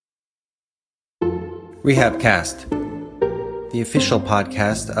RehabCast, the official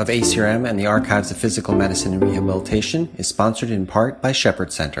podcast of ACRM and the Archives of Physical Medicine and Rehabilitation, is sponsored in part by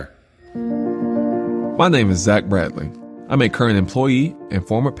Shepherd Center. My name is Zach Bradley. I'm a current employee and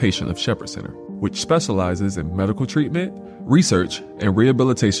former patient of Shepherd Center, which specializes in medical treatment, research, and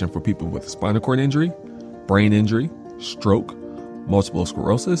rehabilitation for people with spinal cord injury, brain injury, stroke, multiple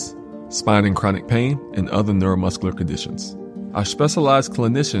sclerosis, spine and chronic pain, and other neuromuscular conditions. Our specialized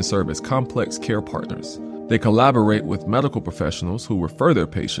clinicians serve as complex care partners. They collaborate with medical professionals who refer their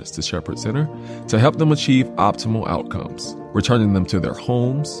patients to Shepherd Center to help them achieve optimal outcomes, returning them to their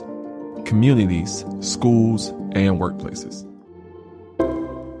homes, communities, schools, and workplaces.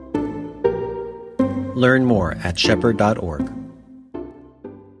 Learn more at shepherd.org.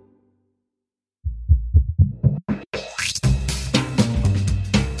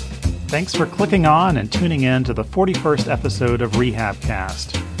 Thanks for clicking on and tuning in to the 41st episode of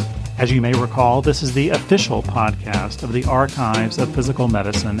RehabCast. As you may recall, this is the official podcast of the Archives of Physical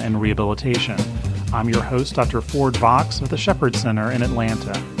Medicine and Rehabilitation. I'm your host, Dr. Ford Box of the Shepherd Center in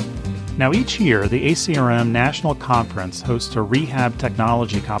Atlanta. Now, each year, the ACRM National Conference hosts a rehab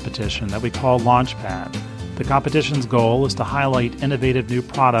technology competition that we call Launchpad. The competition's goal is to highlight innovative new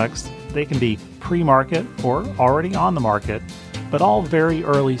products. They can be pre-market or already on the market, but all very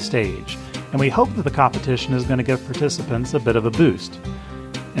early stage, and we hope that the competition is going to give participants a bit of a boost.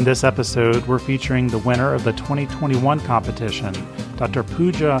 In this episode, we're featuring the winner of the 2021 competition, Dr.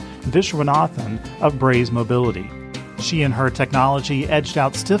 Pooja Viswanathan of Braze Mobility. She and her technology edged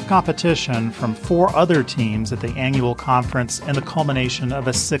out stiff competition from 4 other teams at the annual conference in the culmination of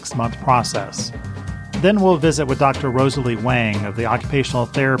a 6-month process. Then we'll visit with Dr. Rosalie Wang of the Occupational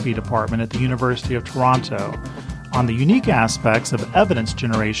Therapy Department at the University of Toronto on the unique aspects of evidence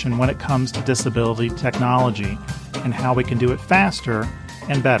generation when it comes to disability technology and how we can do it faster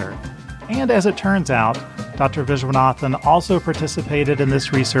and better. And as it turns out, Dr. Viswanathan also participated in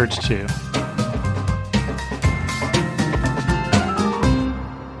this research too.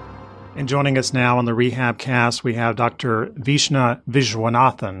 And joining us now on the RehabCast, we have Dr. Vishna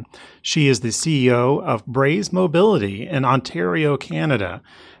Viswanathan. She is the CEO of Braze Mobility in Ontario, Canada.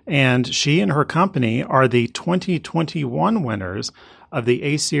 And she and her company are the 2021 winners of the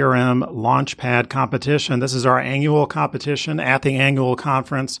ACRM Launchpad competition. This is our annual competition at the annual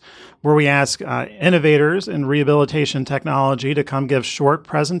conference where we ask innovators in rehabilitation technology to come give short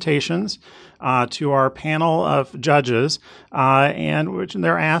presentations to our panel of judges, and which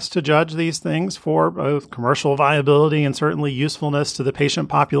they're asked to judge these things for both commercial viability and certainly usefulness to the patient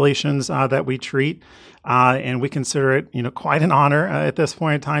populations that we treat. And we consider it, quite an honor at this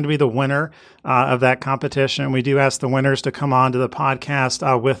point in time to be the winner of that competition. We do ask the winners to come on to the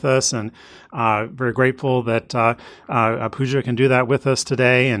podcast with us, and very grateful that Pooja can do that with us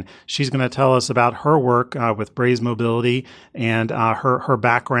today. And she's going to tell us about her work with Braze Mobility and her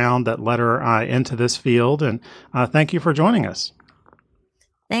background that led her into this field. And thank you for joining us.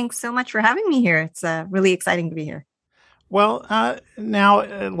 Thanks so much for having me here. It's really exciting to be here. Well,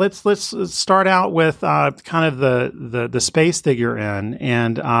 now let's start out with kind of the space that you're in,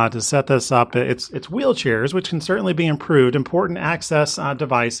 and to set this up, it's wheelchairs, which can certainly be improved, important access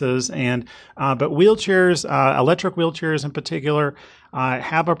devices, and but wheelchairs, electric wheelchairs in particular,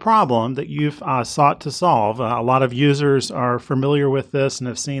 have a problem that you've sought to solve. A lot of users are familiar with this and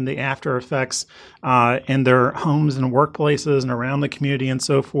have seen the after effects in their homes and workplaces and around the community and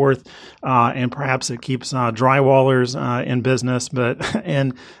so forth. And perhaps it keeps drywallers in business. But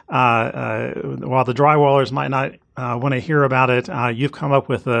while the drywallers might not want to hear about it, you've come up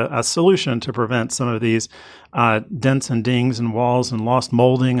with a solution to prevent some of these dents and dings in walls and lost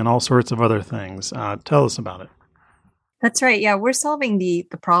molding and all sorts of other things. Tell us about it. That's right. Yeah, we're solving the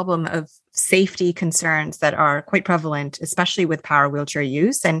problem of safety concerns that are quite prevalent, especially with power wheelchair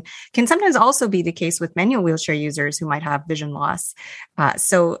use, and can sometimes also be the case with manual wheelchair users who might have vision loss.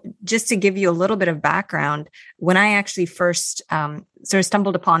 So just to give you a little bit of background, when I actually first sort of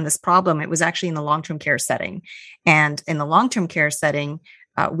stumbled upon this problem, it was actually in the long-term care setting. And in the long-term care setting,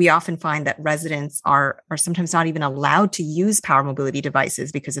 we often find that residents are sometimes not even allowed to use power mobility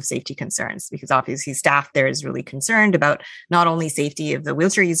devices because of safety concerns, because obviously staff there is really concerned about not only safety of the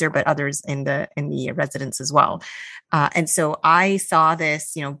wheelchair user, but others in the residents as well. And so I saw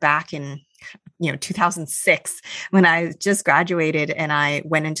this, back in 2006, when I just graduated and I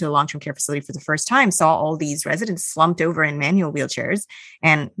went into a long-term care facility for the first time, saw all these residents slumped over in manual wheelchairs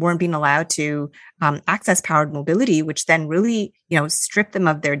and weren't being allowed to access powered mobility, which then really, stripped them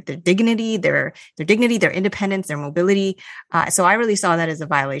of their dignity, their independence, their mobility. So I really saw that as a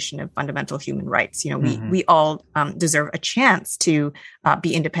violation of fundamental human rights. We all deserve a chance to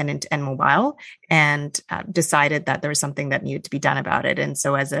be independent and mobile, and decided that there was something that needed to be done about it. And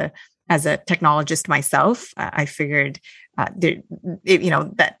so as a technologist myself, I figured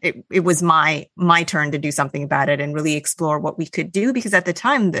that it was my turn to do something about it and really explore what we could do, because at the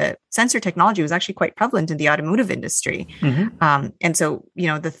time the sensor technology was actually quite prevalent in the automotive industry. And so,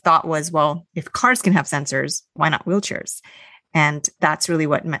 the thought was, well, if cars can have sensors, why not wheelchairs? And that's really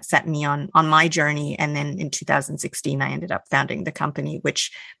what set me on my journey. And then in 2016, I ended up founding the company,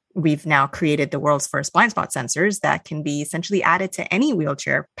 which we've now created the world's first blind spot sensors that can be essentially added to any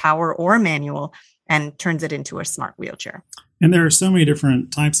wheelchair, power or manual, and turns it into a smart wheelchair. And there are so many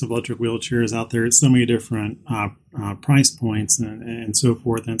different types of electric wheelchairs out there. It's so many different price points and so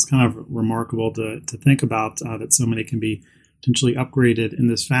forth. And it's kind of remarkable to think about that so many can be potentially upgraded in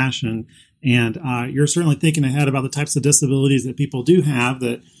this fashion. And you're certainly thinking ahead about the types of disabilities that people do have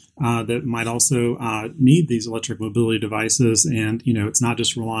that might also need these electric mobility devices. And, it's not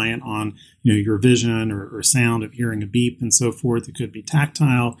just reliant on, your vision or sound of hearing a beep and so forth. It could be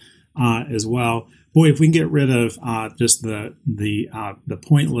tactile as well. Boy, if we can get rid of just the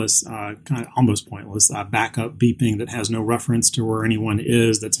pointless, kind of almost pointless backup beeping that has no reference to where anyone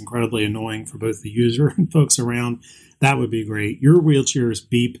is, that's incredibly annoying for both the user and folks around, that would be great. Your wheelchairs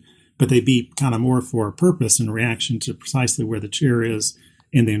beep, but they beep kind of more for a purpose in reaction to precisely where the chair is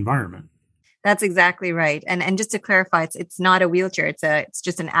in the environment. That's exactly right. And just to clarify, it's not a wheelchair. It's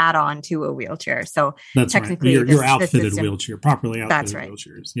just an add-on to a wheelchair. So that's technically right. Your outfitted wheelchair, properly outfitted that's right.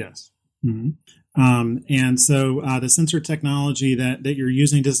 Wheelchairs. Yes. And so the sensor technology that you're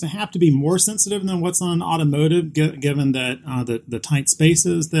using, does it have to be more sensitive than what's on automotive, given that the tight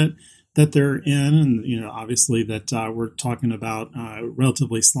spaces that they're in, and obviously that we're talking about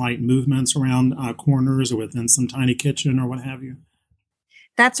relatively slight movements around corners or within some tiny kitchen or what have you?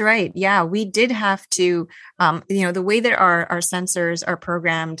 That's right. Yeah, we did have to, the way that our sensors are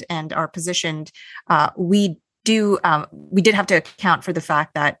programmed and are positioned, we did have to account for the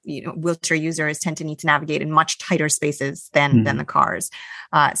fact that wheelchair users tend to need to navigate in much tighter spaces than the cars.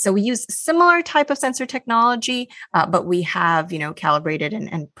 So we use similar type of sensor technology, but we have calibrated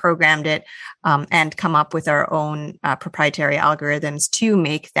and programmed it and come up with our own proprietary algorithms to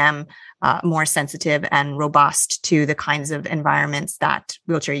make them more sensitive and robust to the kinds of environments that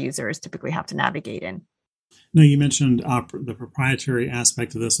wheelchair users typically have to navigate in. No, you mentioned the proprietary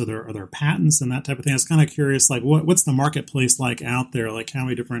aspect of this. Are there patents and that type of thing? I was kind of curious, like what's the marketplace like out there? Like how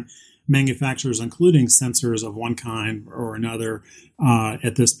many different manufacturers, including sensors of one kind or another,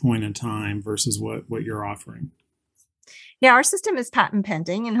 at this point in time versus what you're offering? Yeah, our system is patent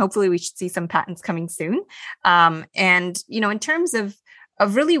pending, and hopefully we should see some patents coming soon. And in terms of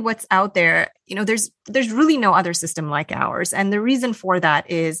really what's out there, there's really no other system like ours, and the reason for that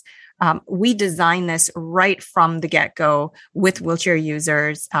is we designed this right from the get-go with wheelchair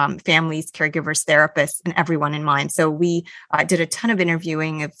users, families, caregivers, therapists, and everyone in mind. So we did a ton of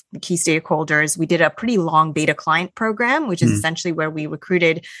interviewing of key stakeholders. We did a pretty long beta client program, which is essentially where we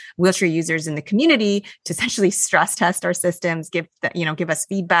recruited wheelchair users in the community to essentially stress test our systems, give us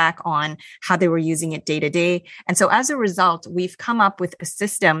feedback on how they were using it day to day. And so as a result, we've come up with a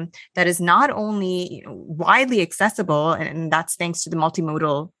system that is not only widely accessible, and that's thanks to the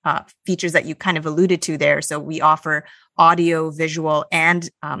multimodal features that you kind of alluded to there. So we offer audio, visual, and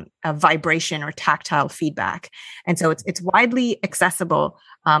a vibration or tactile feedback. And so it's widely accessible.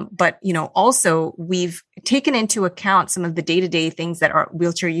 But, also we've taken into account some of the day-to-day things that our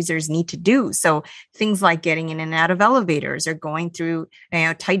wheelchair users need to do. So things like getting in and out of elevators or going through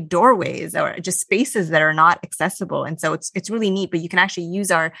tight doorways or just spaces that are not accessible. And so it's really neat, but you can actually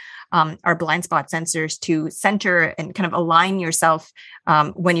use our blind spot sensors to center and kind of align yourself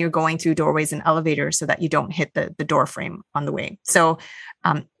when you're going through doorways and elevators so that you don't hit the door frame on the way. So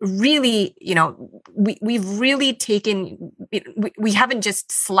really, we've really taken, we haven't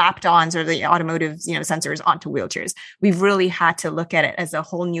just slapped on sort of the automotive, sensors onto wheelchairs. We've really had to look at it as a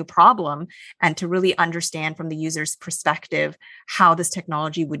whole new problem and to really understand from the user's perspective how this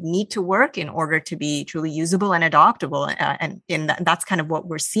technology would need to work in order to be truly usable and adoptable. That's kind of what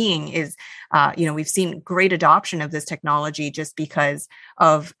we're seeing is, we've seen great adoption of this technology just because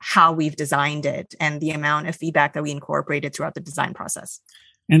of how we've designed it and the amount of feedback that we incorporated throughout the design process.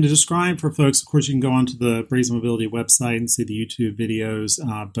 And to describe for folks, of course, you can go onto the Brazen Mobility website and see the YouTube videos.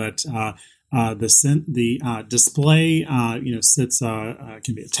 But The display, sits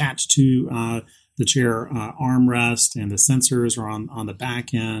can be attached to the chair armrest, and the sensors are on the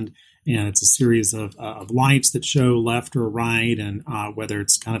back end. And it's a series of lights that show left or right, and whether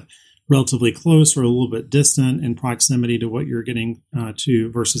it's kind of relatively close or a little bit distant in proximity to what you're getting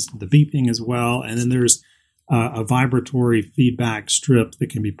to, versus the beeping as well. And then there's a vibratory feedback strip that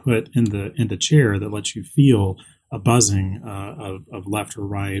can be put in the chair that lets you feel a buzzing of left or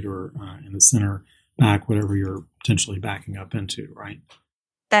right, or in the center, back, whatever you're potentially backing up into, right?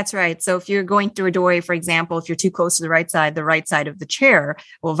 That's right. So if you're going through a doorway, for example, if you're too close to the right side of the chair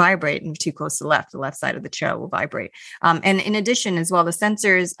will vibrate, and if you're too close to the left side of the chair will vibrate. And in addition, as well, the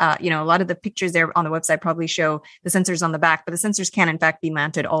sensors, a lot of the pictures there on the website probably show the sensors on the back, but the sensors can in fact be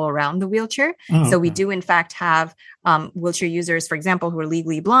mounted all around the wheelchair. So we do in fact have wheelchair users, for example, who are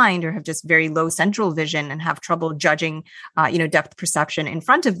legally blind or have just very low central vision and have trouble judging, depth perception in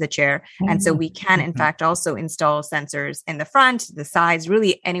front of the chair. And so we can in fact also install sensors in the front, the sides,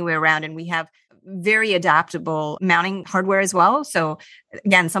 really anywhere around. And we have very adaptable mounting hardware as well. So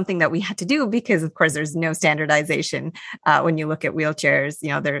again, something that we had to do because of course there's no standardization when you look at wheelchairs.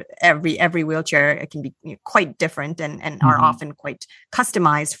 Every wheelchair can be quite different and are often quite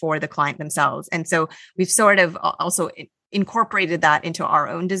customized for the client themselves. And so we've sort of also incorporated that into our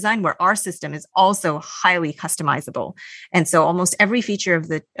own design, where our system is also highly customizable. And so almost every feature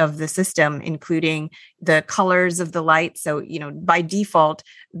of the system, including the colors of the light. So, by default,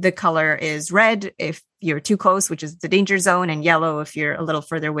 the color is red if you're too close, which is the danger zone, and yellow if you're a little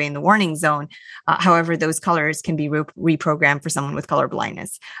further away in the warning zone. However, those colors can be reprogrammed for someone with color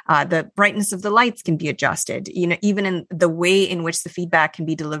blindness. The brightness of the lights can be adjusted, even in the way in which the feedback can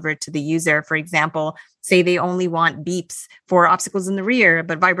be delivered to the user. For example, say they only want beeps for obstacles in the rear,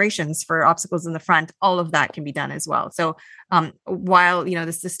 but vibrations for obstacles in the front, all of that can be done as well. So while,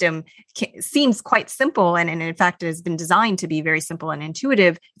 the system seems quite simple and in fact it has been designed to be very simple and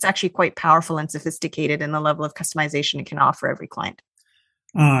intuitive, it's actually quite powerful and sophisticated in the level of customization it can offer every client.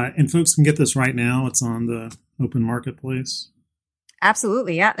 And folks can get this right now. It's on the open marketplace.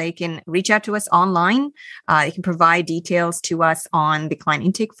 Absolutely. Yeah. They can reach out to us online. They can provide details to us on the client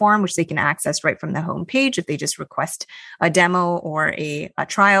intake form, which they can access right from the homepage if they just request a demo or a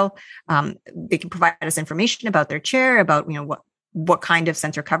trial. They can provide us information about their chair, about, what kind of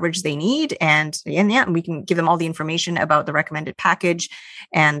sensor coverage they need. And we can give them all the information about the recommended package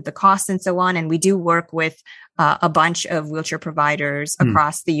and the costs and so on. And we do work with a bunch of wheelchair providers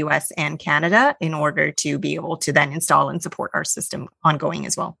across the US and Canada in order to be able to then install and support our system ongoing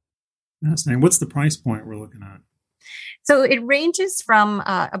as well. Fascinating. What's the price point we're looking at? So it ranges from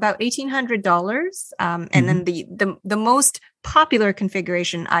about $1,800, and then the most popular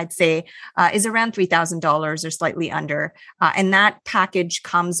configuration, I'd say, is around $3,000 or slightly under. And that package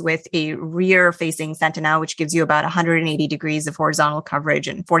comes with a rear-facing Sentinel, which gives you about 180 degrees of horizontal coverage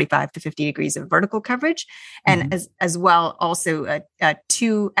and 45 to 50 degrees of vertical coverage. And as well, also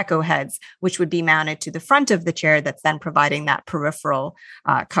 2 echo heads, which would be mounted to the front of the chair that's then providing that peripheral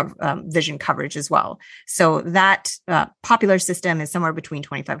vision coverage as well. So that popular system is somewhere between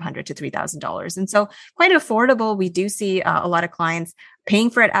 $2,500 to $3,000. And so quite affordable. We do see a lot of clients paying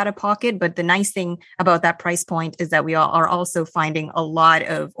for it out of pocket. But the nice thing about that price point is that we are also finding a lot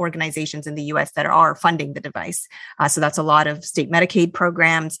of organizations in the US that are funding the device. So that's a lot of state Medicaid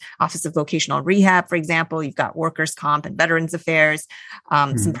programs, Office of Vocational Rehab, for example. You've got Workers' Comp and Veterans Affairs,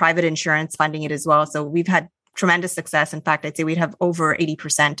 some private insurance funding it as well. So we've had tremendous success. In fact, I'd say we'd have over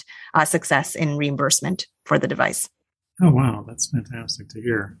 80% success in reimbursement for the device. Oh, wow. That's fantastic to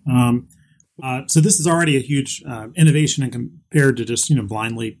hear. So this is already a huge innovation and compared to just,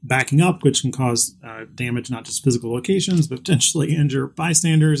 blindly backing up, which can cause damage, not just physical locations, but potentially injure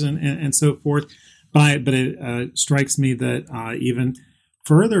bystanders and so forth. But it strikes me that even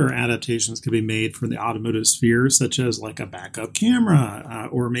further adaptations could be made for the automotive sphere, such as like a backup camera,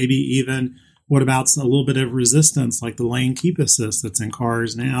 or maybe even what about a little bit of resistance, like the lane keep assist that's in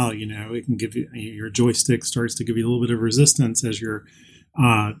cars now? It can give you, your joystick starts to give you a little bit of resistance as you're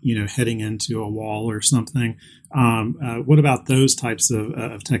heading into a wall or something. What about those types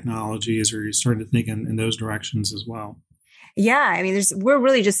of technologies? Are you starting to think in those directions as well? Yeah, I mean, we're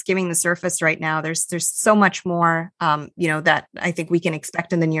really just skimming the surface right now. There's so much more, that I think we can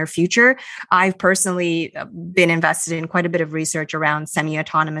expect in the near future. I've personally been invested in quite a bit of research around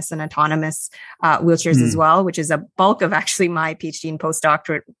semi-autonomous and autonomous wheelchairs as well, which is a bulk of actually my PhD and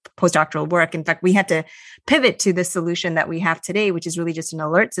postdoctoral work. In fact, we had to pivot to the solution that we have today, which is really just an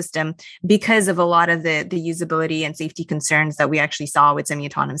alert system because of a lot of the usability and safety concerns that we actually saw with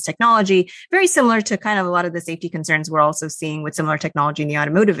semi-autonomous technology, very similar to kind of a lot of the safety concerns we're also seeing with similar technology in the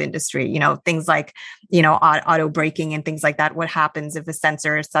automotive industry. Things like, auto braking and things like that. What happens if a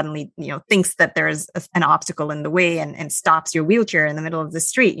sensor suddenly, thinks that there's an obstacle in the way and stops your wheelchair in the middle of the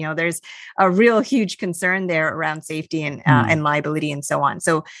street? There's a real huge concern there around safety and liability and so on.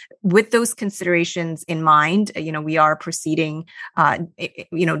 So with those considerations in mind, we are proceeding,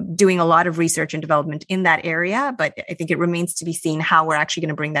 doing a lot of research and development in that area, but I think it remains to be seen how we're actually going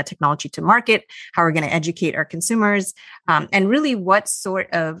to bring that technology to market, how we're going to educate our consumers, and really what sort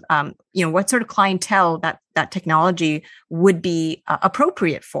of clientele that technology would be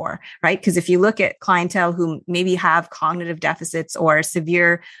appropriate for, right? Because if you look at clientele who maybe have cognitive deficits or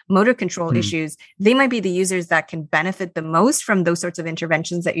severe motor control issues, they might be the users that can benefit the most from those sorts of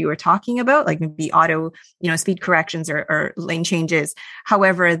interventions that you were talking about, like maybe auto, speed corrections or lane changes.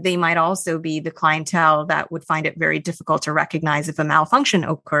 However, they might also be the clientele that would find it very difficult to recognize if a malfunction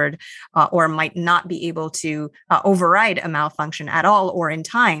occurred, or might not be able to override a malfunction at all or in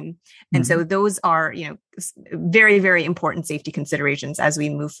time. And so those are, very, very important safety considerations as we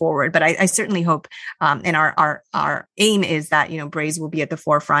move forward. But I certainly hope, and our aim is that, Braze will be at the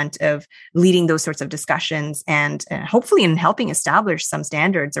forefront of leading those sorts of discussions and hopefully in helping establish some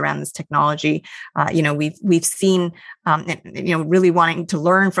standards around this technology. We've seen, really wanting to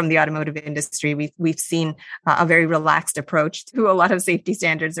learn from the automotive industry. We've seen a very relaxed approach to a lot of safety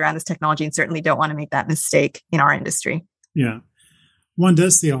standards around this technology, and certainly don't want to make that mistake in our industry. Yeah. One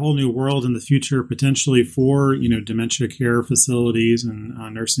does see a whole new world in the future, potentially for, dementia care facilities and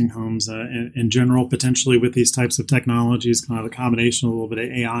nursing homes in general, potentially with these types of technologies, kind of a combination, a little bit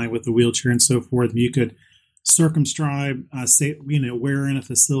of AI with the wheelchair and so forth. You could circumscribe, where in a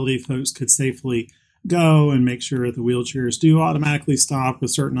facility folks could safely go and make sure that the wheelchairs do automatically stop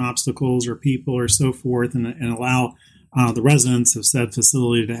with certain obstacles or people or so forth, and allow the residents of said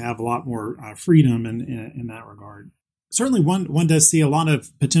facility to have a lot more freedom in that regard. Certainly one does see a lot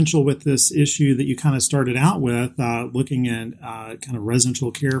of potential with this issue that you kind of started out with, looking at kind of residential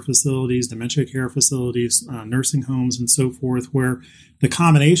care facilities, dementia care facilities, nursing homes, and so forth, where the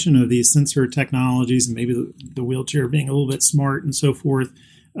combination of these sensor technologies and maybe the wheelchair being a little bit smart and so forth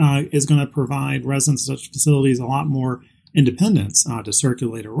is going to provide residents of such facilities a lot more independence to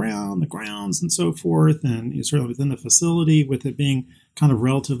circulate around the grounds and so forth, and certainly within the facility, with it being kind of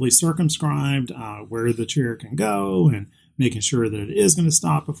relatively circumscribed, where the chair can go and making sure that it is going to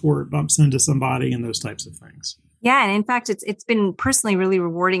stop before it bumps into somebody and those types of things. Yeah. And in fact, it's been personally really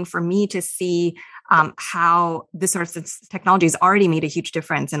rewarding for me to see how this sort of technology has already made a huge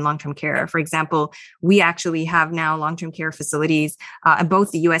difference in long-term care. For example, we actually have now long-term care facilities in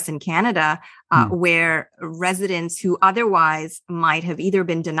both the US and Canada, where residents who otherwise might have either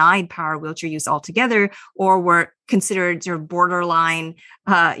been denied power wheelchair use altogether or were considered sort of borderline,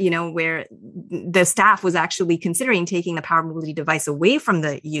 where the staff was actually considering taking the power mobility device away from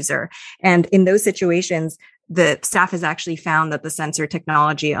the user. And in those situations, the staff has actually found that the sensor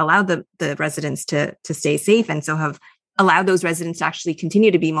technology allowed the residents to stay safe, and so have allowed those residents to actually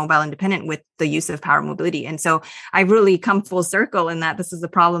continue to be mobile independent with the use of power mobility. And so I've really come full circle in that this is the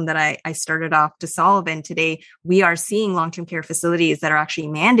problem that I started off to solve. And today we are seeing long-term care facilities that are actually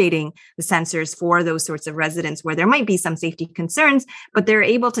mandating the sensors for those sorts of residents where there might be some safety concerns, but they're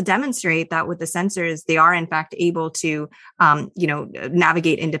able to demonstrate that with the sensors, they are in fact able to,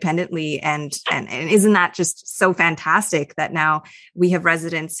 navigate independently. And isn't that just so fantastic that now we have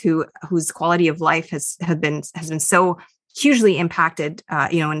residents whose quality of life has been so hugely impacted,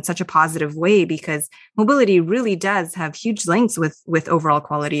 in such a positive way, because mobility really does have huge links with overall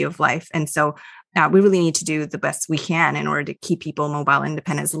quality of life. And so we really need to do the best we can in order to keep people mobile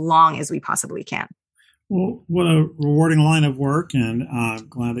independent as long as we possibly can. Well, what a rewarding line of work, and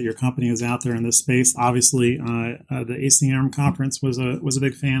glad that your company is out there in this space. Obviously, the ACRM conference was a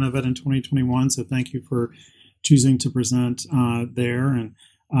big fan of it in 2021, so thank you for choosing to present there, and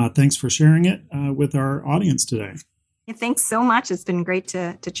thanks for sharing it with our audience today. Yeah, thanks so much. It's been great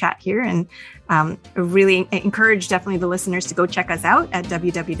to chat here, and really encourage definitely the listeners to go check us out at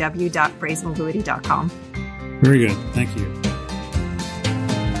www.brazemobility.com. Very good. Thank you.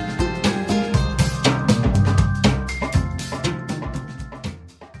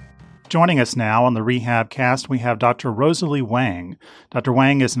 Joining us now on the RehabCast, we have Dr. Rosalie Wang. Dr.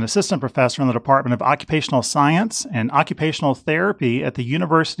 Wang is an assistant professor in the Department of Occupational Science and Occupational Therapy at the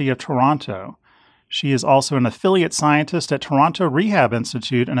University of Toronto. She is also an affiliate scientist at Toronto Rehab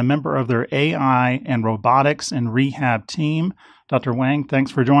Institute and a member of their AI and robotics and rehab team. Dr. Wang,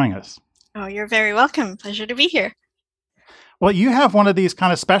 thanks for joining us. Oh, you're very welcome. Pleasure to be here. Well, you have one of these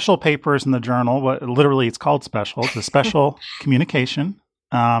kind of special papers in the journal. Literally, it's called special. It's a special communication.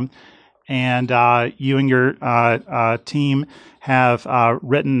 and you and your team have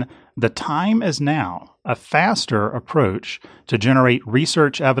written "The Time Is Now: A Faster Approach to Generate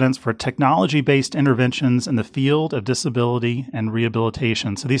Research Evidence for Technology-Based Interventions in the Field of Disability and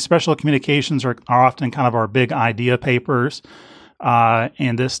Rehabilitation." So these special communications are often kind of our big idea papers,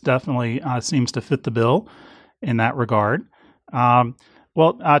 and this definitely seems to fit the bill in that regard.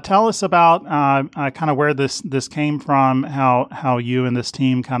 Tell us about kind of where this came from, how you and this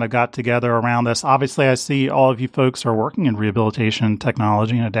team kind of got together around this. Obviously, I see all of you folks are working in rehabilitation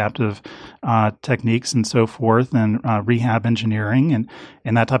technology and adaptive techniques and so forth, and rehab engineering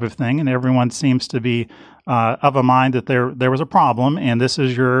and that type of thing. And everyone seems to be of a mind that there was a problem, and this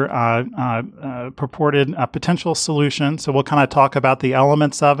is your purported potential solution. So we'll kind of talk about the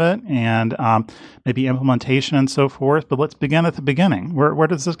elements of it and maybe implementation and so forth. But let's begin at the beginning. Where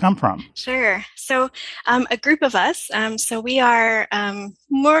does this come from? Sure. So a group of us, so we are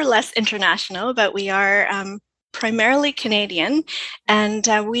more or less international, but we are primarily Canadian. And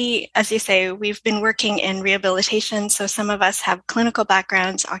we, as you say, we've been working in rehabilitation. So some of us have clinical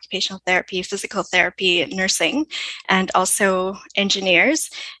backgrounds, occupational therapy, physical therapy, nursing, and also engineers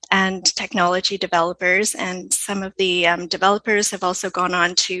and technology developers. And some of the developers have also gone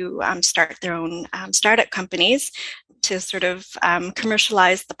on to start their own startup companies to sort of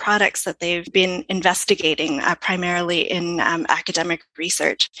commercialize the products that they've been investigating primarily in academic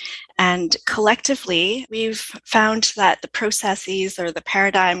research. And collectively, we've found that the processes or the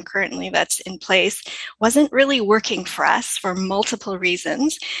paradigm currently that's in place wasn't really working for us for multiple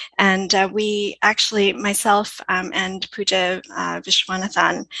reasons. And we actually, myself and Pooja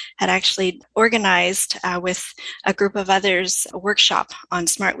Vishwanathan, had actually organized with a group of others a workshop on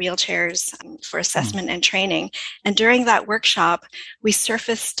smart wheelchairs for assessment and training. And during that workshop, we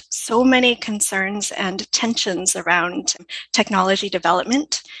surfaced so many concerns and tensions around technology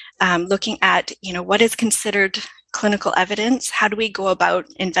development, looking at, what is considered clinical evidence. How do we go about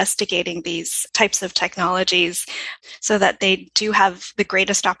investigating these types of technologies so that they do have the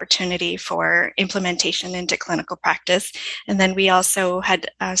greatest opportunity for implementation into clinical practice? And then we also had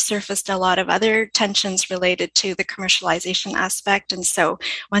surfaced a lot of other tensions related to the commercialization aspect. And so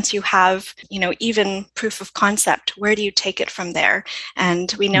once you have, even proof of concept, where do you take it from there?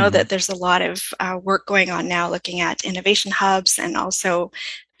 And we know that there's a lot of work going on now looking at innovation hubs and also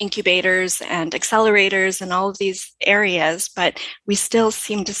incubators and accelerators and all of these areas, but we still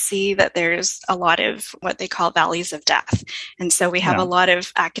seem to see that there's a lot of what they call valleys of death. And so we have a lot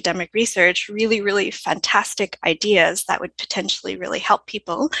of academic research, really, really fantastic ideas that would potentially really help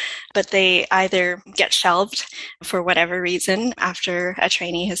people, but they either get shelved for whatever reason after a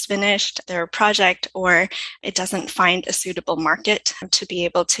trainee has finished their project, or it doesn't find a suitable market to be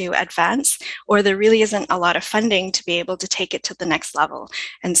able to advance, or there really isn't a lot of funding to be able to take it to the next level.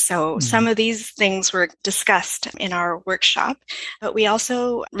 And so some of these things were discussed in our workshop, but we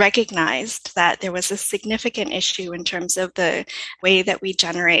also recognized that there was a significant issue in terms of the way that we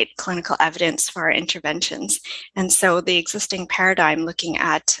generate clinical evidence for our interventions. And so the existing paradigm looking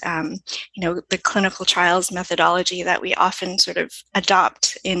at, the clinical trials methodology that we often sort of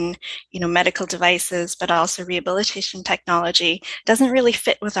adopt in, medical devices, but also rehabilitation technology doesn't really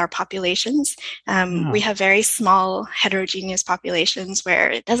fit with our populations. We have very small heterogeneous populations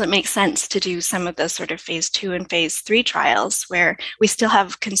where it doesn't make sense to do some of the sort of phase 2 and phase 3 trials where we still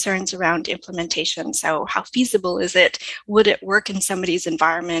have concerns around implementation. So how feasible is it? Would it work in somebody's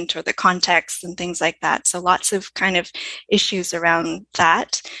environment or the context and things like that? So lots of kind of issues around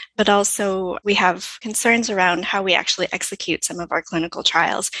that. But also we have concerns around how we actually execute some of our clinical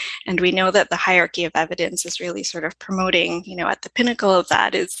trials. And we know that the hierarchy of evidence is really sort of promoting, at the pinnacle of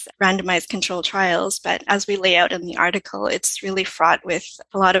that is randomized controlled trials. But as we lay out in the article, it's really fraught with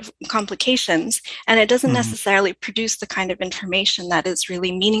a lot of complications, and it doesn't necessarily produce the kind of information that is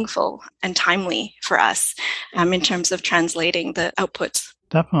really meaningful and timely for us in terms of translating the outputs.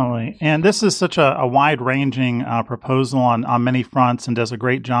 Definitely. And this is such a wide-ranging proposal on many fronts and does a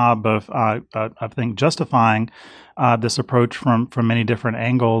great job of, I think, justifying this approach from many different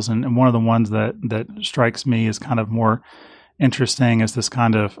angles. And one of the ones that strikes me as kind of more interesting is this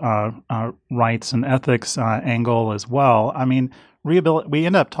kind of rights and ethics angle as well. I mean, we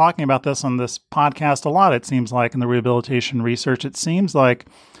end up talking about this on this podcast a lot, it seems like, in the rehabilitation research. It seems like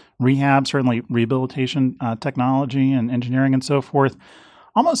rehab, certainly rehabilitation technology and engineering and so forth,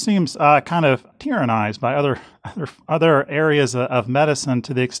 almost seems kind of tyrannized by other areas of medicine,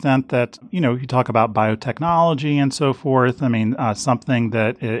 to the extent that, you talk about biotechnology and so forth. I mean, something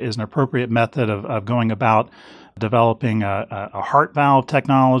that is an appropriate method of going about developing a heart valve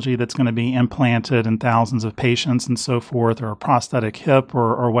technology that's going to be implanted in thousands of patients and so forth, or a prosthetic hip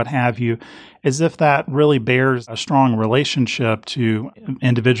or what have you, as if that really bears a strong relationship to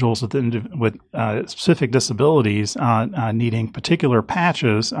individuals with specific disabilities needing particular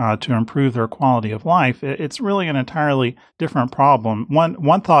patches to improve their quality of life. It's really an entirely different problem.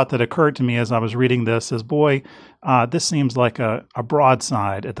 One thought that occurred to me as I was reading this is, boy, this seems like a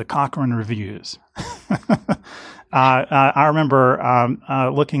broadside at the Cochrane Reviews. I remember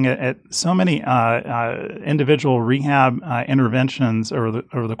looking at so many individual rehab interventions over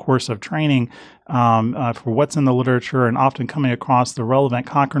the course of training for what's in the literature, and often coming across the relevant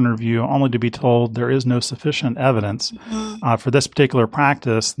Cochrane Review only to be told there is no sufficient evidence for this particular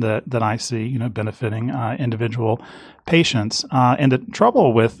practice that I see, benefiting individual patients. And the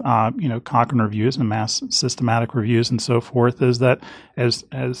trouble with Cochrane Reviews and mass systematic reviews and so forth is that, as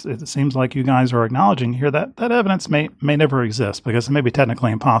it seems like you guys are acknowledging here, that evidence may never exist because it may be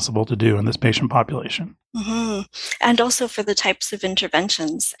technically impossible to do in this patient population. Mm-hmm. And also for the types of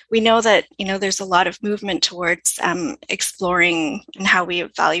interventions. We know that, there's a lot of movement towards exploring and how we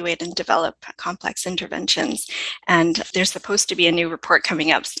evaluate and develop complex interventions. And there's supposed to be a new report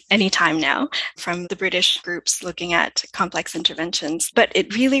coming up anytime now from the British groups looking at complex interventions. But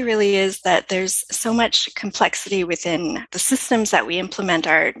it really, really is that there's so much complexity within the systems that we implement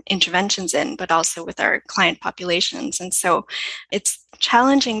our interventions in, but also with our client populations. And so it's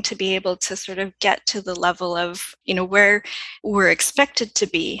challenging to be able to sort of get to the level of, where we're expected to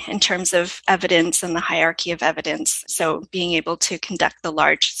be in terms of evidence and the hierarchy of evidence. So being able to conduct the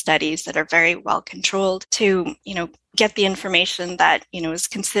large studies that are very well controlled to, get the information that, is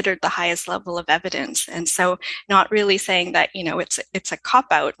considered the highest level of evidence. And so not really saying that, it's a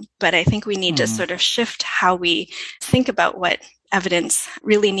cop-out, but I think we need to sort of shift how we think about what evidence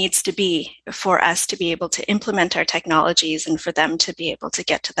really needs to be for us to be able to implement our technologies and for them to be able to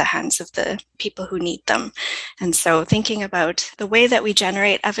get to the hands of the people who need them. And so thinking about the way that we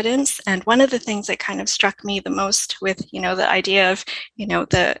generate evidence, and one of the things that kind of struck me the most with, the idea of,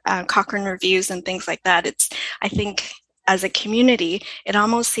 the Cochrane Reviews and things like that, I think as a community, it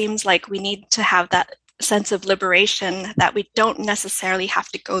almost seems like we need to have that sense of liberation that we don't necessarily have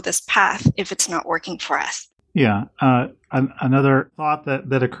to go this path if it's not working for us. Yeah. Another thought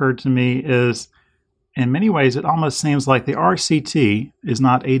that occurred to me is, in many ways, it almost seems like the RCT is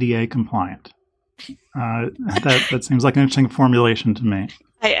not ADA compliant. That seems like an interesting formulation to me.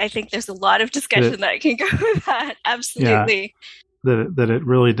 I think there's a lot of discussion that can go with that. Absolutely. Yeah, that it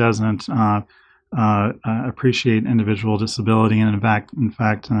really doesn't appreciate individual disability, and in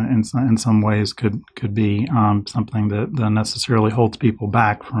fact, in some ways, could be something that necessarily holds people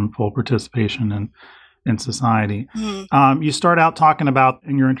back from full participation in society. You start out talking about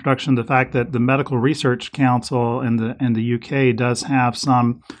in your introduction the fact that the Medical Research Council in the UK does have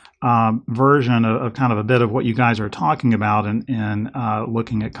some version of kind of a bit of what you guys are talking about in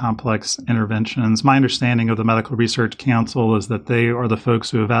looking at complex interventions. My understanding of the Medical Research Council is that they are the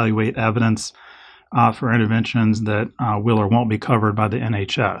folks who evaluate evidence for interventions that will or won't be covered by the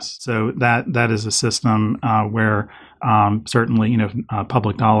NHS. So that is a system where certainly,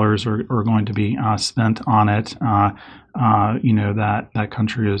 public dollars are going to be spent on it. That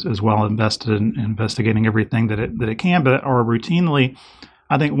country is well invested in investigating everything that it can, but or routinely,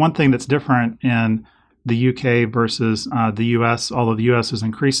 I think one thing that's different in the UK versus the US, although the US is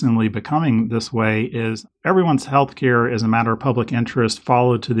increasingly becoming this way, is everyone's healthcare is a matter of public interest,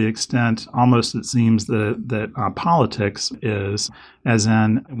 followed to the extent almost it seems that politics is. As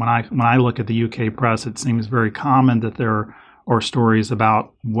in, when I look at the UK press, it seems very common that there are stories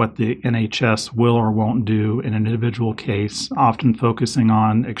about what the NHS will or won't do in an individual case, often focusing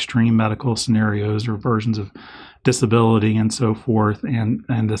on extreme medical scenarios or versions of disability and so forth, and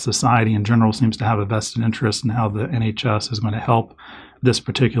the society in general seems to have a vested interest in how the NHS is going to help this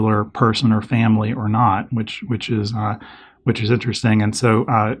particular person or family or not, which is interesting. And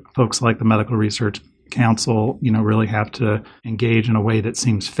so folks like the Medical Research Council, really have to engage in a way that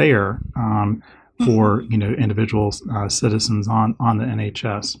seems fair for individual citizens on the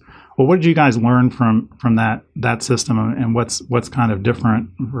NHS. Well, what did you guys learn from that system, and what's kind of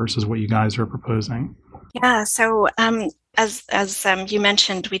different versus what you guys are proposing? Yeah, so as you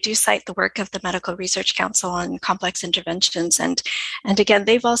mentioned, we do cite the work of the Medical Research Council on complex interventions, and again,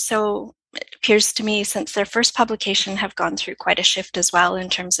 they've also appears to me, since their first publication, have gone through quite a shift as well in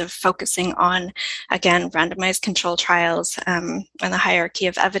terms of focusing on, again, randomized control trials and the hierarchy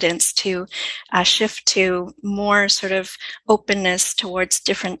of evidence, to shift to more sort of openness towards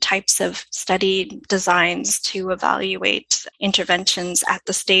different types of study designs to evaluate interventions at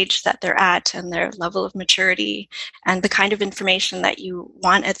the stage that they're at and their level of maturity and the kind of information that you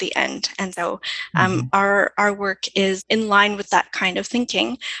want at the end. And so our work is in line with that kind of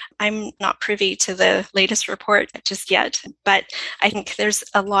thinking. I'm not privy to the latest report just yet, but I think there's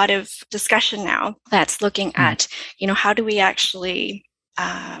a lot of discussion now that's looking at, how do we actually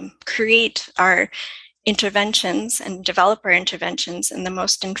create our interventions and develop our interventions in the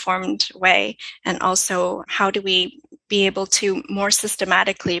most informed way, and also how do we be able to more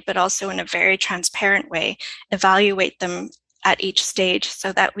systematically, but also in a very transparent way, evaluate them at each stage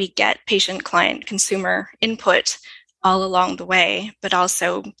so that we get patient, client, consumer input all along the way, but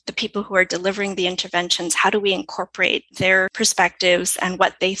also the people who are delivering the interventions, how do we incorporate their perspectives and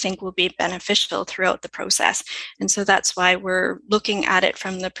what they think will be beneficial throughout the process? And so that's why we're looking at it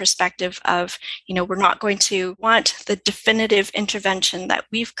from the perspective of, we're not going to want the definitive intervention that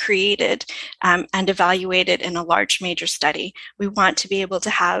we've created and evaluated in a large major study. We want to be able to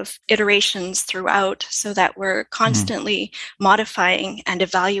have iterations throughout so that we're constantly modifying and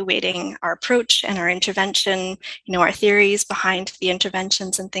evaluating our approach and our intervention, our theories behind the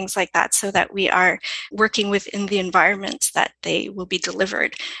interventions and things like that, so that we are working within the environments that they will be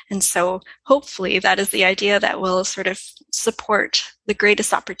delivered. And so hopefully that is the idea that will sort of support the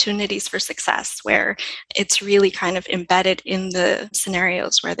greatest opportunities for success, where it's really kind of embedded in the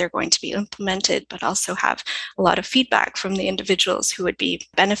scenarios where they're going to be implemented, but also have a lot of feedback from the individuals who would be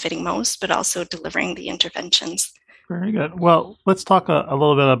benefiting most, but also delivering the interventions. Very good. Well, let's talk a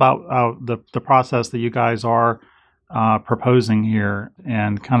little bit about the process that you guys are proposing here,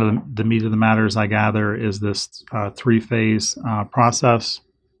 and kind of the meat of the matter, as I gather, is this 3-phase process,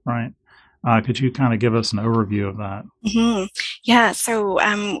 right? Could you kind of give us an overview of that? Mm-hmm. Yeah, so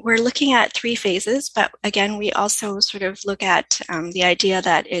we're looking at 3 phases, but again, we also sort of look at the idea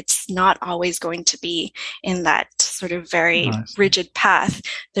that it's not always going to be in that sort of very rigid path.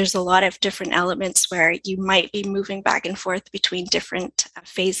 There's a lot of different elements where you might be moving back and forth between different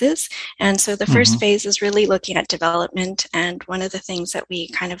phases. And so the first phase is really looking at development. And one of the things that we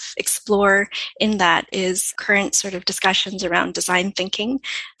kind of explore in that is current sort of discussions around design thinking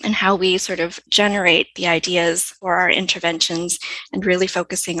and how we sort of generate the ideas for our interventions, and really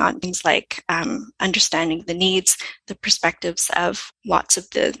focusing on things like understanding the needs, the perspectives of lots of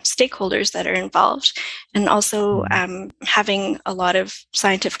the stakeholders that are involved, and also having a lot of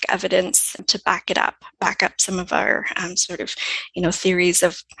scientific evidence to back up some of our sort of, theories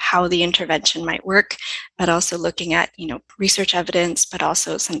of how the intervention might work, but also looking at, research evidence, but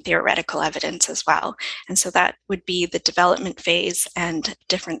also some theoretical evidence as well. And so that would be the development phase, and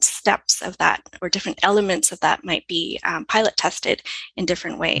different steps of that, or different elements of that, might be pilot tested in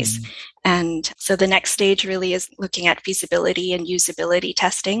different ways. And so the next stage really is looking at feasibility and usability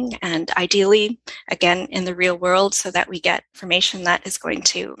testing, and ideally, again, in the real world, so that we get information that is going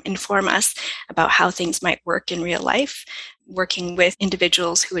to inform us about how things might work in real life, working with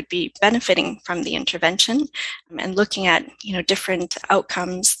individuals who would be benefiting from the intervention, and looking at, different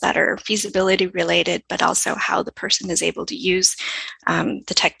outcomes that are feasibility related, but also how the person is able to use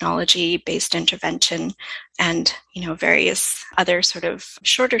the technology-based intervention, and, various other sort of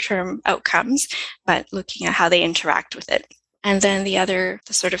shorter term outcomes, but looking at how they interact with it. And then the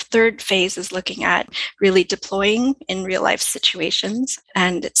sort of third phase is looking at really deploying in real life situations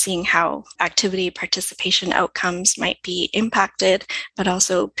and seeing how activity participation outcomes might be impacted, but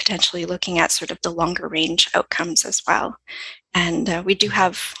also potentially looking at sort of the longer range outcomes as well. And we do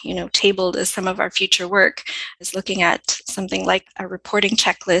have, tabled as some of our future work is looking at something like a reporting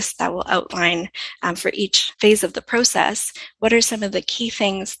checklist that will outline for each phase of the process, what are some of the key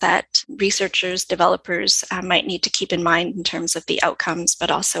things that researchers, developers might need to keep in mind in terms of the outcomes,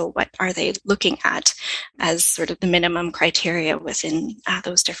 but also what are they looking at as sort of the minimum criteria within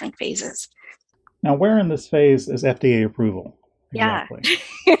those different phases. Now, where in this phase is FDA approval? Exactly.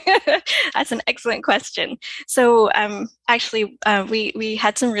 Yeah, that's an excellent question. So actually, we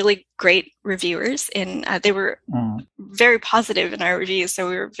had some really great reviewers, and they were very positive in our reviews, so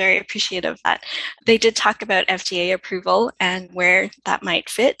we were very appreciative of that. They did talk about FDA approval and where that might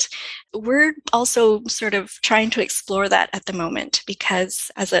fit. We're also sort of trying to explore that at the moment, because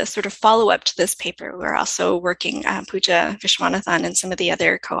as a sort of follow-up to this paper, we're also working, Pooja Vishwanathan and some of the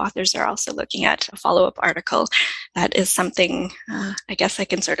other co-authors are also looking at a follow-up article that is something, I guess I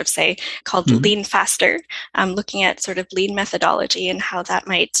can sort of say, called Lean Faster, looking at sort of lean methodology and how that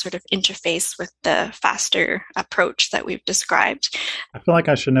might sort of interface with the faster approach that we've described. I feel like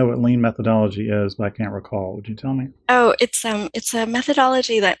I should know what lean methodology is, but I can't recall. Would you tell me? Oh, it's a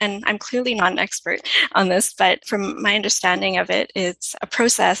methodology that, and I'm clearly not an expert on this, but from my understanding of it, it's a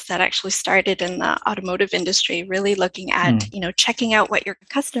process that actually started in the automotive industry, really looking at, checking out what your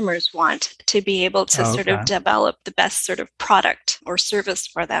customers want to be able to sort of develop the best sort of product or service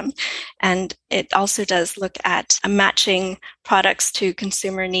for them. And it also does look at matching products to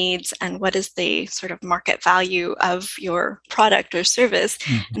consumer needs and what is the sort of market value of your product or service.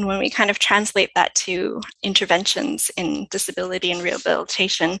 And when we kind of translate that to interventions in disability and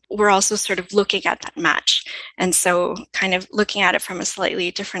rehabilitation, we're also sort of looking at that match. And so kind of looking at it from a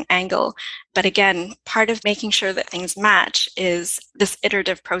slightly different angle. But again, part of making sure that things match is this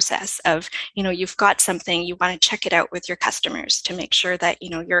iterative process of, you've got something, you want to check it out with your customers to make sure that,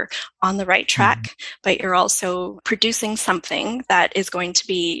 you're on the right track, but you're also producing something that is going to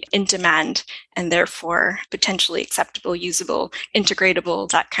be in demand and therefore potentially acceptable, usable, integratable,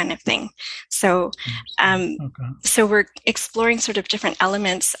 that kind of thing. So, so we're exploring sort of different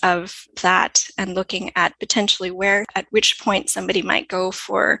elements of that and looking at potentially at which point somebody might go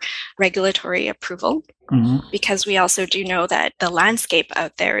for regulatory approval. Because we also do know that the landscape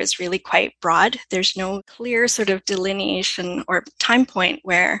out there is really quite broad. There's no clear sort of delineation or time point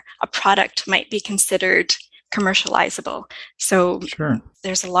where a product might be considered commercializable. So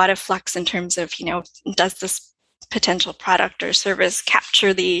there's a lot of flux in terms of, does this potential product or service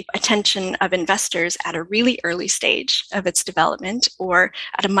capture the attention of investors at a really early stage of its development or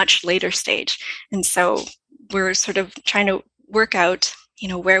at a much later stage? And so we're sort of trying to work out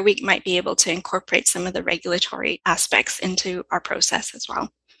where we might be able to incorporate some of the regulatory aspects into our process as well.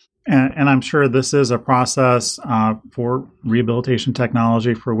 And I'm sure this is a process for rehabilitation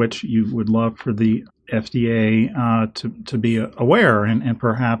technology for which you would love for the FDA to be aware and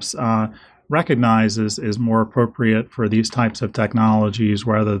perhaps recognize is more appropriate for these types of technologies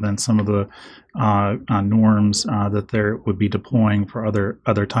rather than some of the norms that they would be deploying for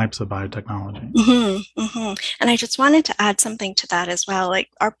other types of biotechnology. And I just wanted to add something to that as well. Like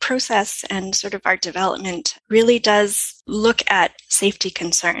our process and sort of our development really does look at safety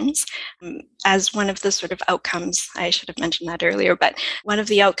concerns as one of the sort of outcomes. I should have mentioned that earlier, but one of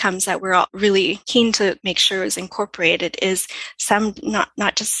the outcomes that we're all really keen to make sure is incorporated is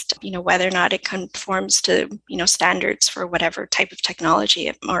not just whether or not it conforms to standards for whatever type of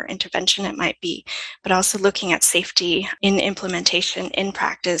technology or intervention it might be, but also looking at safety in implementation, in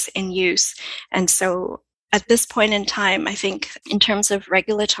practice, in use. And so at this point in time, I think in terms of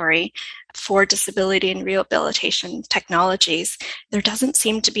regulatory for disability and rehabilitation technologies, there doesn't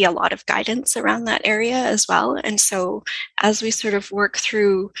seem to be a lot of guidance around that area as well. And so as we sort of work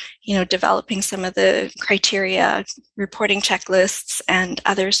through, developing some of the criteria, reporting checklists, and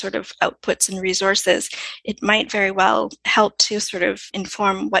other sort of outputs and resources, it might very well help to sort of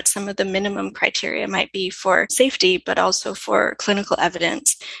inform what some of the minimum criteria might be for safety, but also for clinical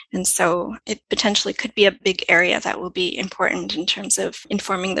evidence. And so it potentially could be a big area that will be important in terms of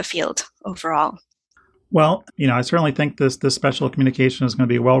informing the field overall. Well, I certainly think this special communication is going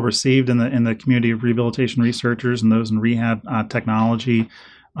to be well received in the community of rehabilitation researchers and those in rehab technology.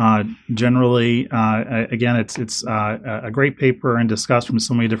 Generally, again, it's a great paper and discussed from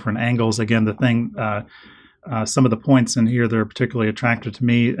so many different angles. Again, the thing, some of the points in here that are particularly attractive to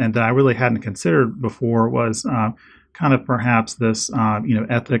me and that I really hadn't considered before was kind of perhaps this,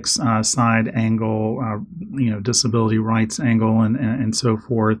 ethics side angle, disability rights angle, and so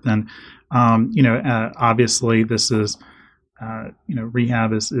forth. And obviously, this is.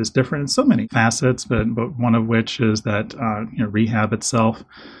 Rehab is different in so many facets, but one of which is that rehab itself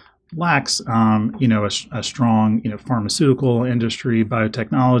lacks a strong pharmaceutical industry,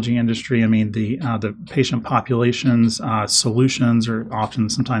 biotechnology industry. I mean the patient populations solutions are often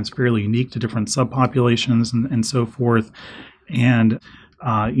sometimes fairly unique to different subpopulations and so forth, and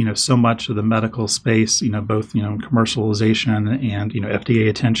so much of the medical space, both, commercialization and, FDA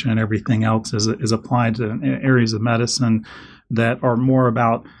attention and everything else is applied to areas of medicine that are more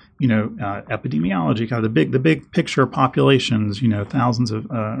about, epidemiology, kind of the big picture populations, thousands of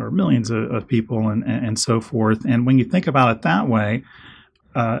or millions of people and so forth. And when you think about it that way,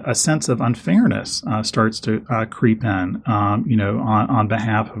 a sense of unfairness starts to creep in, on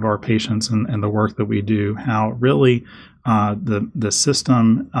behalf of our patients and the work that we do. How really the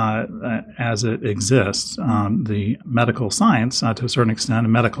system as it exists, the medical science to a certain extent,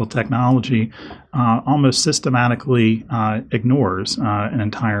 and medical technology, almost systematically ignores an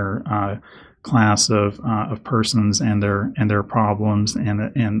entire class of persons and their problems,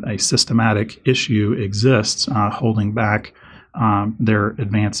 and a systematic issue exists holding back their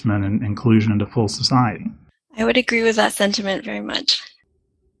advancement and inclusion into full society. I would agree with that sentiment very much.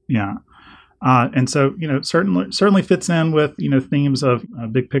 Yeah. And so, certainly fits in with, themes of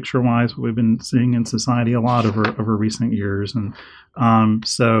big picture wise, what we've been seeing in society a lot over recent years. And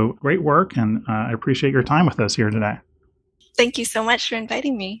so great work. And I appreciate your time with us here today. Thank you so much for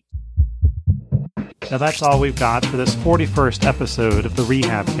inviting me. Now that's all we've got for this 41st episode of the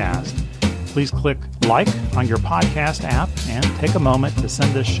Rehabcast. Please click like on your podcast app and take a moment to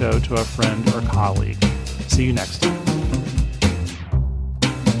send this show to a friend or colleague. See you next time.